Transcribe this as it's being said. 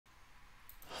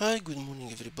Hi, good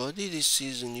morning everybody. This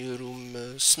is a new room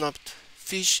snapped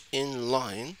fish in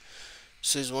line.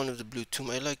 Says one of the blue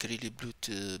tomb. I like really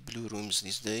blue rooms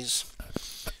these days.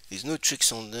 There's no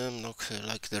tricks on them, not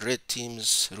like the red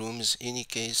teams rooms. Any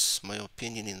case, my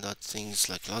opinion in that things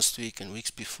like last week and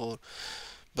weeks before.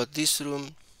 But this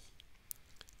room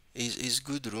is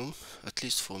good room, at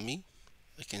least for me.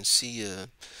 I can see.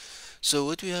 So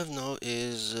what we have now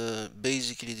is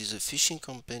basically there's a phishing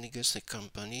campaign against the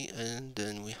company, and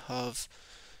then we have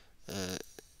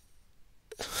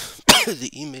the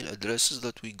email addresses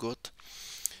that we got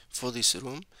for this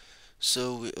room.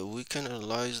 So we can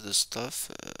analyze the stuff.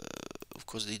 Of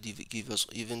course, they give us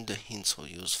even the hints. So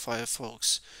use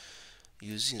Firefox,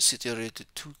 using CTI-related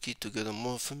toolkit to gather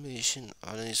more information,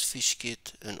 analyze Phish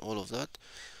kit, and all of that.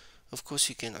 Of course,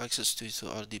 you can access to it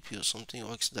through RDP or something,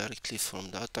 or directly from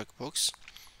the attack box.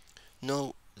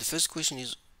 Now, the first question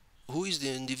is, who is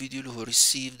the individual who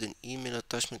received an email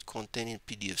attachment containing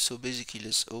PDF? So basically,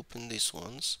 let's open this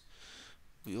once.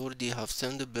 We already have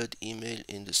Thunderbird email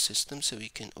in the system, so we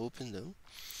can open them.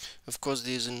 Of course,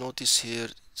 there's a notice here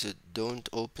that don't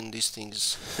open these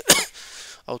things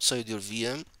outside your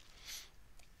VM.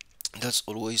 That's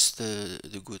always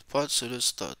the good part. So let's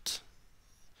start.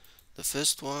 The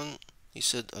first one, he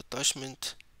said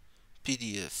attachment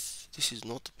PDF. This is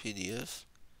not a PDF.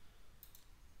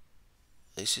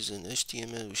 This is an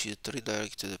HTML which is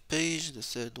redirect to the page. The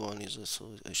third one is also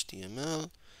HTML.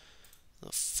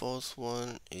 The fourth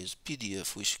one is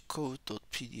PDF, which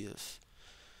code.pdf.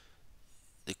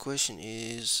 The question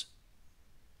is,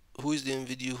 who is the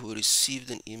individual who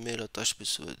received an email attachment?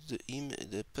 So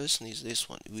the person is this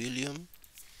one, William.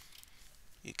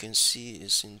 You can see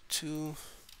it's in 2,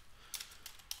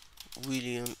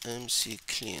 William MC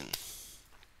Clean.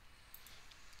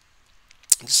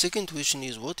 The second question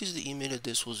is, what is the email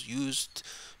address was used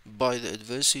by the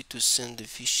adversary to send the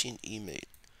phishing email?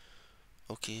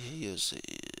 Okay, here's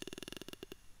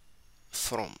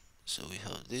from. So we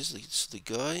have this, it's the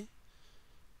guy.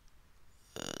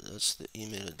 That's the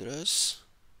email address.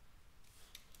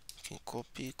 You can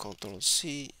copy, Control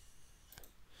C.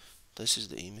 This is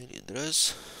the email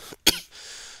address.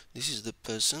 This is the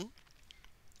person.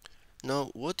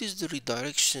 Now, what is the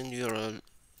redirection URL?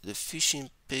 The phishing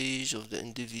page of the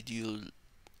individual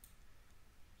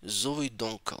Zoe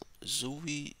Duncan.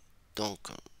 Zoe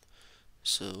Duncan.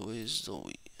 So where's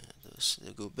Zoe? Let's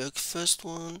go back. First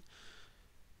one.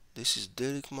 This is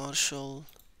Derek Marshall.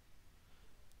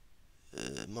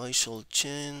 Michael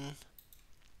Chen.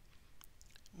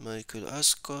 Michael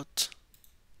Ascott.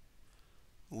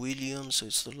 William. So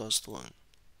it's the last one.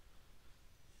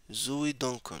 Zoe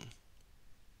Duncan.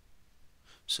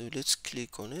 So let's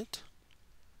click on it.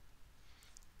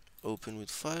 Open with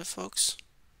Firefox.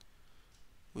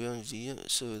 We are on VM,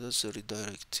 so that's a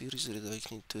redirect. Here is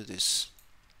redirecting to this.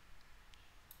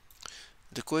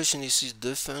 The question is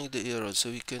defanged the URL, so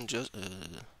we can just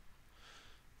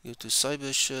go to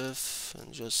CyberChef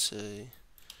and just say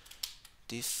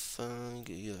defang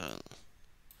URL.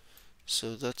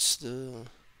 So that's the.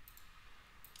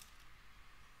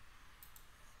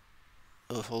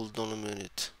 Oh, hold on a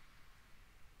minute.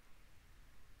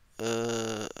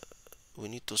 We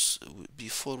need to,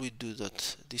 before we do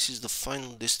that, this is the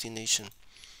final destination.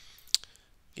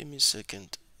 Give me a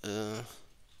second.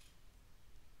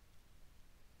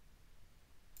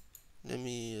 Let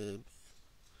me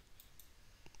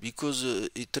because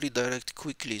it redirect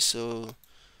quickly, so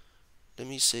let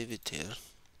me save it here.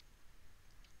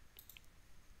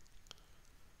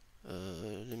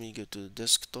 Let me go to the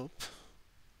desktop,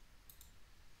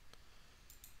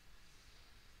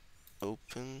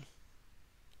 open.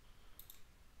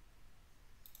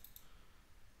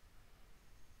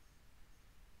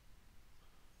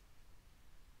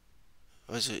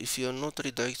 So if you are not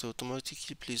redirected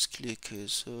automatically, please click here.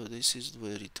 So this is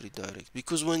where it redirects,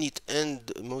 because when it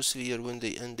end, mostly here when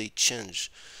they end, they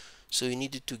change. So you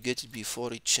needed to get it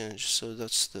before it changed. So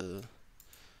that's the.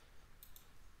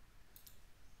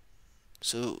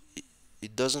 So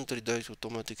it doesn't redirect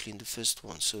automatically in the first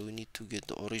one. So we need to get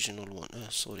the original one.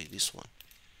 Sorry, this one.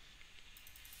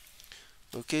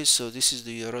 Okay, so this is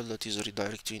the URL that is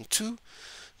redirecting to.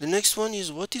 The next one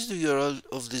is, what is the URL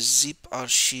of the zip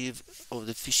archive of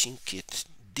the phishing kit?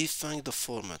 Define the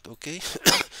format. Okay.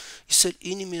 It said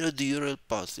enumerate the URL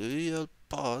path. The URL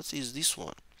path is this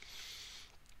one.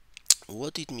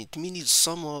 What it means? It means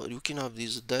somehow you can have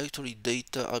this directory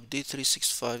data update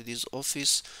 365, this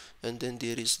office, and then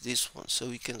there is this one. So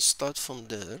we can start from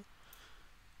there.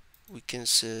 We can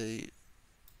say,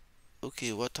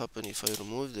 okay, what happened if I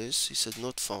remove this? He said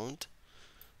not found.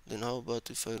 Then how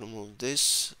about if I remove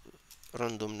this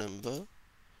random number?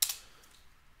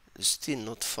 still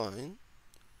not fine.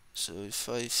 So if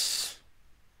I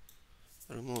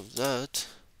remove that,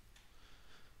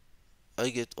 I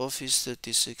get Office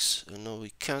 36. No,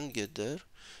 we can't get there.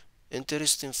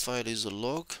 Interesting file is a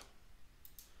log.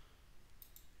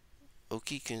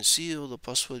 Okay, you can see all the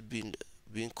password being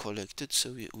collected,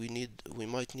 so we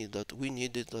might need that. We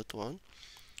needed that one.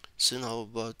 So now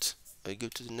about I go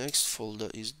to the next folder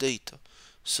is data.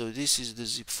 So this is the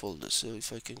zip folder. So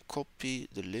if I can copy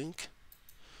the link,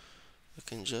 I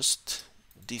can just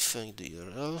defang the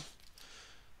URL.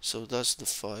 So that's the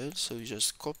file. So you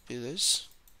just copy this,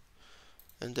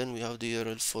 and then we have the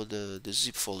URL for the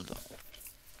zip folder.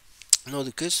 Now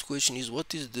the first question is,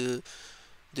 what is the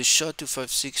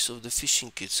SHA-256 of the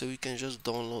phishing kit? So we can just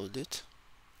download it.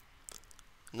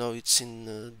 Now it's in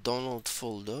the download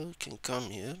folder. You can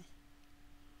come here,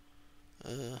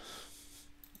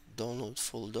 download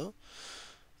folder.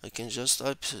 I can just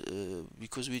type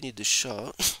because we need the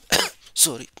SHA.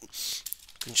 Sorry,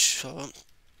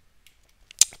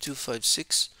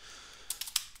 SHA-256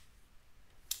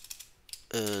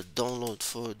 download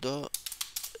folder,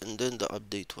 and then the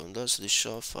update one. That's the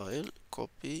SHA file.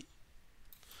 Copy.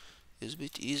 It's a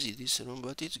bit easy this one,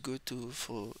 but it's good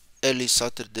for early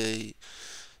Saturday.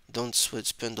 Don't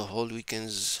spend the whole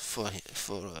weekends for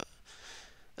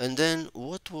and then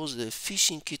what was the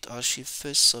phishing kit archive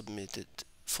first submitted?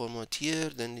 Format here,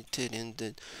 then Italian,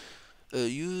 then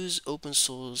use open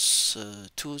source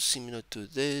tools similar to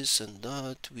this and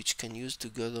that, which can use to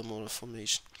gather more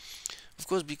information. Of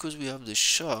course, because we have the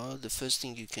SHA, the first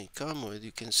thing you can come with,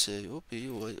 you can say, okay,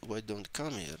 why don't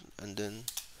come here? And then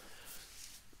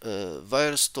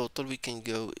virus total, we can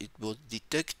go, it will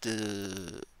detect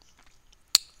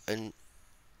an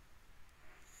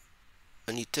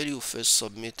Italy first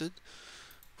submitted.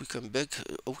 We come back,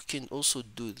 we can also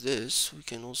do this. We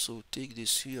can also take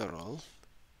this URL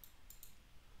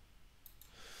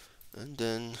and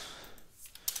then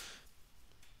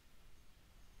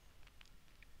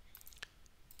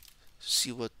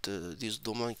see what this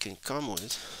domain can come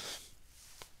with.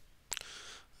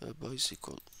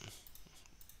 Bicycle.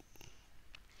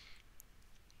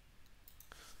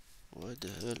 Why the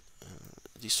hell?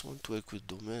 This won't work with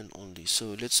domain only.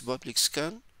 So let's public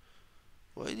scan.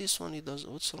 Why this one it does?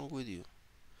 What's wrong with you?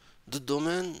 The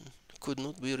domain could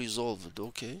not be resolved.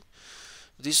 Okay.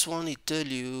 This one it tell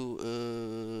you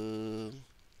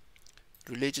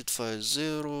related file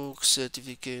 0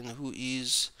 certificate who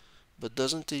is, but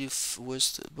doesn't tell you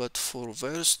but for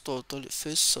virus total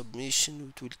first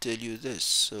submission it will tell you this.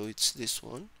 So it's this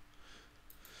one.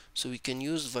 So we can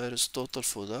use virus total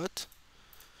for that.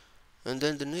 And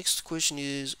then the next question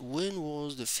is, when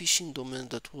was the phishing domain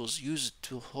that was used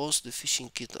to host the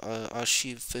phishing kit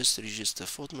archive first register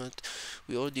format?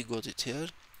 We already got it here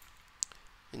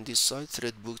in this site,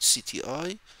 threadbook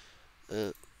CTI.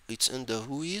 It's under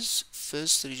who is.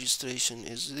 First registration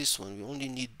is this one. We only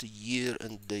need the year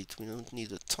and date. We don't need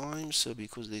the time, so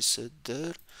because they said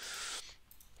there.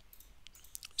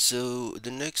 So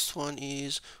the next one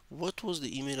is, what was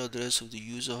the email address of the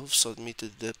user who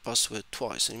submitted their password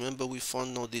twice? Remember, we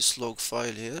found now this log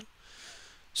file here.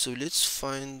 So let's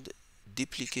find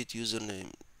duplicate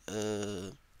username.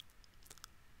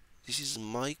 This is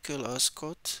Michael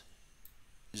Ascot,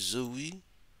 Zoe,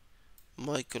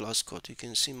 Michael Ascot. You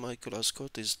can see Michael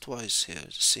Ascot is twice here,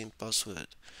 same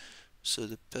password. So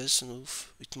the person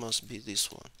it must be this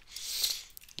one.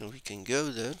 Now we can go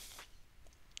there.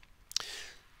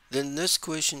 Then next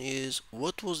question is,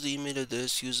 what was the email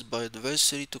address used by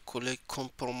adversary to collect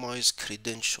compromised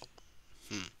credential?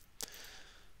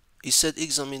 It said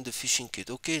examine the phishing kit.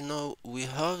 Okay, now we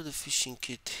have the phishing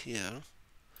kit here.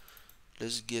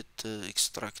 Let's get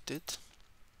extracted.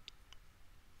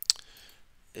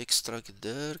 Extract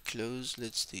there, close,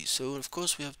 let's see. So of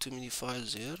course we have too many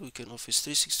files here. We can Office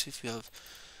 365, we have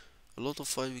a lot of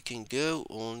files we can go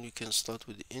on. You can start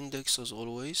with the index as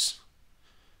always.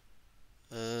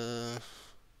 And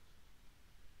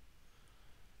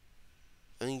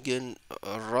again,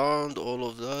 around all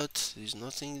of that, there's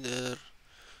nothing there.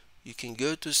 You can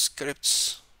go to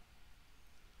scripts,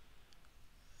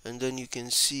 and then you can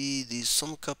see there's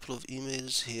some couple of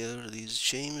emails here. There's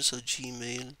James at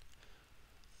Gmail.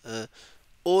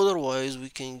 Otherwise, we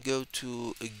can go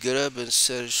to grab and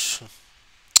search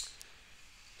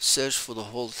for the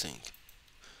whole thing.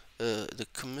 The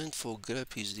command for grab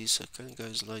is this. I can't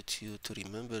guys lie to you to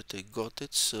remember they got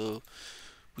it. So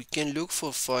we can look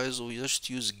for files, or we just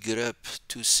use grep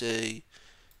to say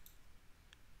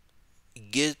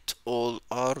get all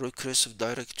our recursive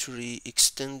directory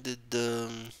extended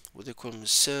what they call them,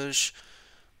 search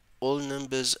all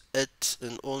numbers at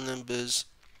and all numbers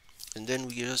and then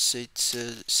we just say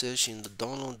search in the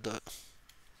download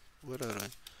where are I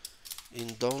in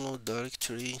download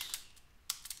directory,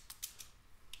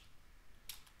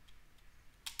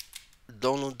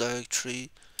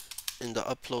 in the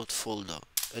upload folder,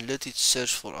 and let it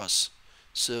search for us.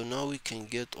 So now we can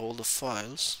get all the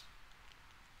files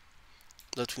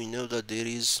that we know that there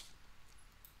is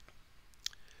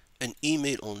an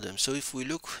email on them. So if we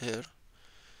look here,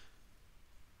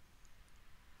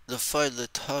 the file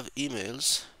that have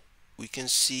emails, we can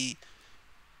see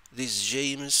this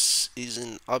James is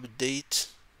an update.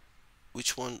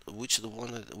 Which the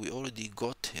one that we already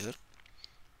got here.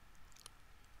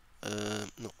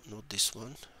 No, not this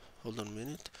one. Hold on a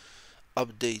minute.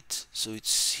 Update. So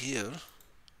it's here.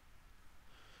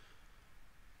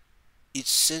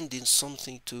 It's sending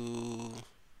something to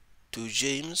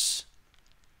James.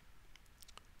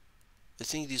 I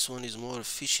think this one is more a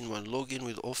phishing one. Login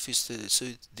with Office. So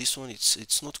this one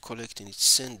it's not collecting. It's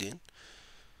sending.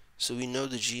 So we know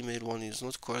the Gmail one is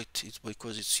not correct. It's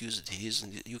because it's used his,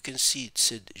 and you can see it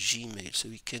said Gmail. So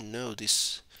we can know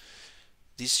this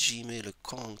Gmail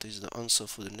account is the answer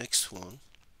for the next one.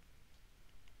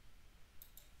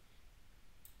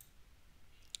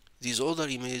 These other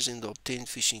emails in the obtained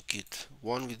phishing kit,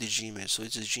 one with the Gmail, so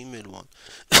it's a Gmail one.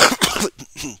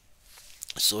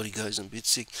 Sorry guys, I'm a bit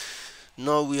sick.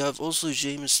 Now we have also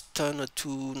James Turner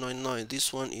 299.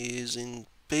 This one is in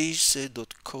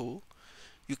pageset.co.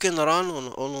 You can run on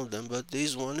all of them, but there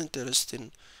is one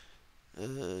interesting.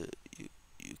 You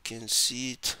can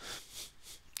see it.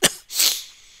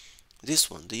 This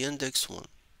one, the index one,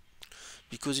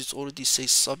 because it already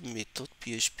says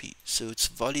submit.php, so it's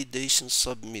validation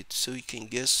submit, so you can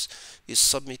guess it's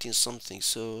submitting something.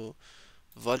 So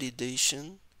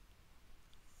validation,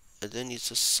 and then it's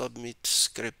a submit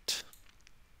script.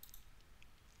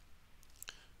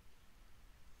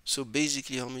 So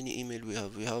basically, how many email we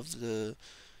have? We have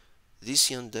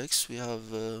this index, we have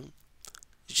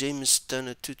James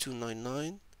Turner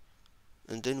 2299,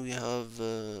 and then we have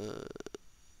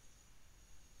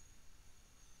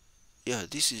yeah,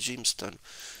 this is James Turner.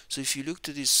 So if you look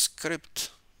to this script,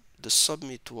 the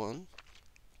submit one,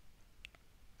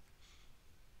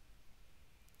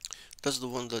 that's the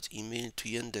one that emailed to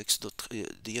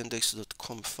the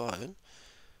index.com file.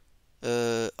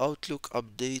 Outlook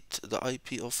update the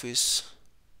IP office.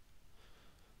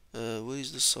 Where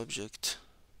is the subject?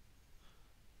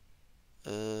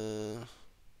 Had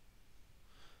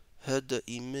the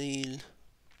email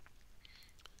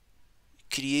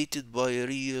created by a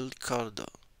real Carda.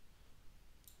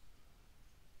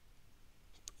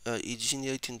 It's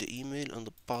generating the email and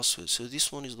the password. So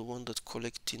this one is the one that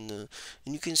collecting, and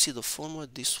you can see the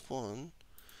format. This one,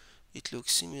 it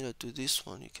looks similar to this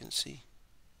one. You can see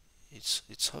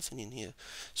it's happening here.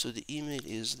 So the email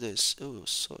is this. Oh,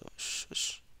 so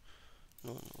shush.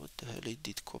 No, what the hell? I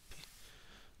did copy.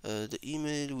 The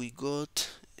email we got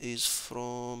is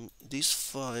from this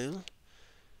file.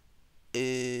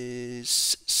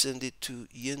 Is send it to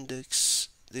index,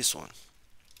 this one.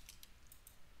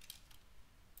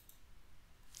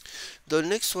 The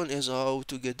next one is how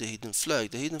to get the hidden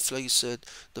flag. The hidden flag said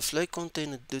the flag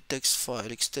contained the text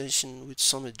file extension with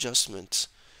some adjustments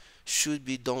should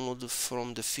be downloaded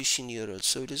from the phishing URL.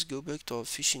 So let's go back to our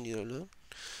phishing URL.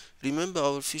 Remember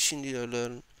our phishing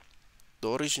URL, the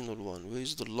original one. Where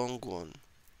is the long one?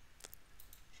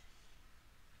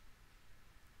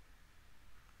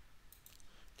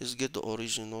 Let's get the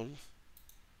original.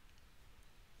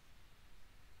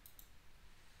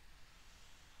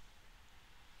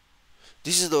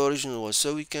 This is the original one.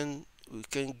 So we can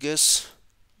guess,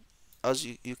 as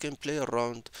you can play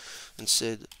around and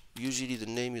said usually the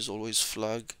name is always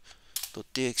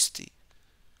flag.txt.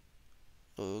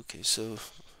 Okay, so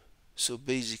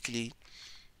basically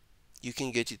you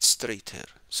can get it straight here.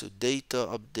 So data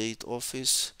update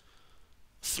office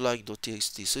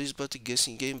flag.txt. So it's but a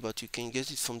guessing game, but you can get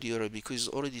it from the URL because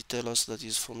it already tell us that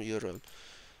it's from URL.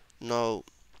 Now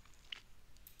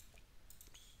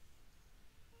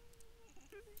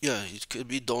yeah, it could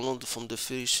be downloaded from the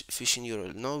phishing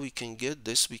URL. Now we can get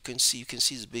this. You can see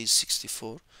it's base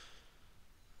 64.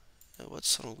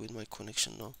 What's wrong with my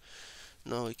connection now?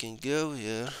 Now I can go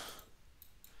here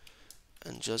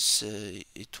and just say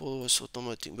it was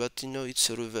automatic, but you know it's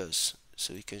a reverse.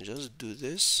 So we can just do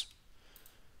this.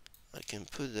 I can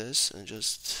put this and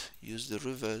just use the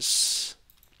reverse.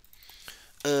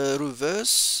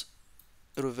 Reverse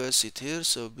it here,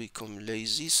 so become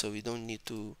lazy, so we don't need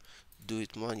to do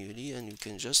it manually, and you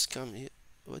can just come here.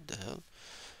 What the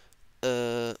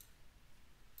hell?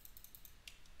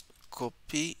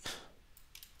 Copy,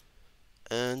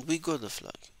 and we got the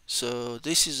flag. So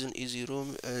this is an easy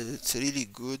room and it's really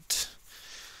good.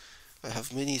 I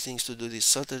have many things to do this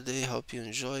Saturday. Hope you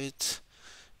enjoy it,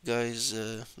 guys.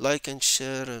 Like and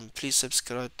share, and please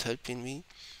subscribe to helping me.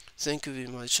 Thank you very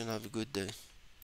much and have a good day.